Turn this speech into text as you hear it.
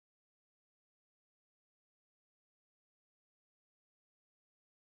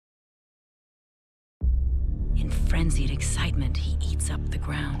frenzied excitement, he eats up the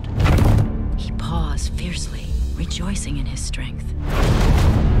ground. He paws fiercely, rejoicing in his strength,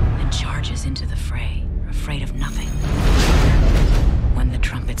 and charges into the fray, afraid of nothing. When the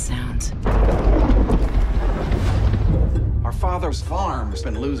trumpet sounds, our father's farm has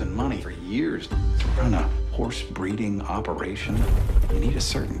been losing money for years. To run a horse breeding operation, you need a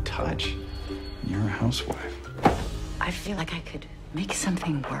certain touch. You're a housewife. I feel like I could make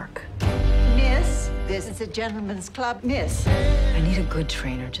something work. Miss, this is a gentleman's club, miss. I need a good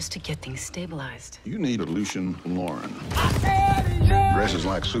trainer just to get things stabilized. You need a Lucian Lauren. Dresses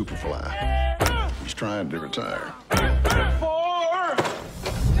like Superfly. He's trying to retire.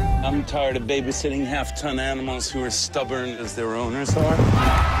 I'm tired of babysitting half-ton animals who are stubborn as their owners are.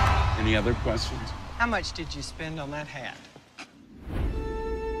 Any other questions? How much did you spend on that hat?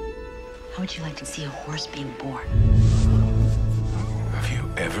 How would you like to see a horse being born? Have you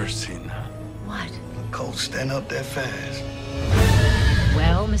ever seen that? What? Colt stand up that fast.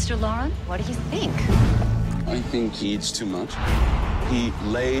 Well, Mr. Lauren, what do you think? I think he eats too much. He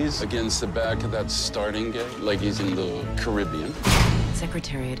lays against the back of that starting gate like he's in the Caribbean.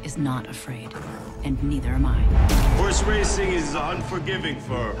 Secretariat is not afraid, and neither am I. Horse racing is unforgiving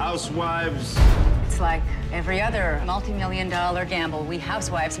for housewives. It's like every other multi-million-dollar gamble we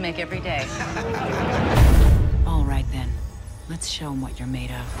housewives make every day. All right, then. Let's show them what you're made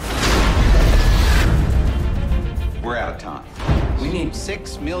of. We're out of time. We need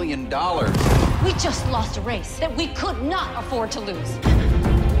 $6 million. We just lost a race that we could not afford to lose.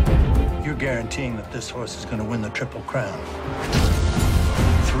 You're guaranteeing that this horse is going to win the Triple Crown.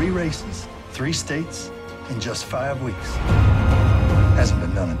 3 races, 3 states, in just 5 weeks. Hasn't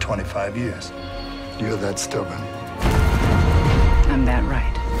been done in 25 years. You're that stubborn. I'm that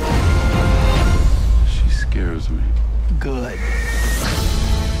right. She scares me. Good.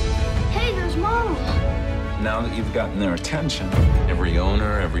 Hey, there's Mom. Now that you've gotten their attention, every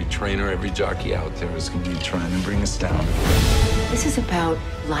owner, every trainer, every jockey out there is going to be trying to bring us down. This is about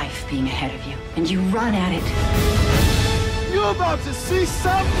life being ahead of you, and you run at it. You're about to see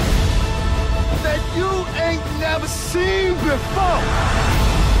something that you ain't never seen before.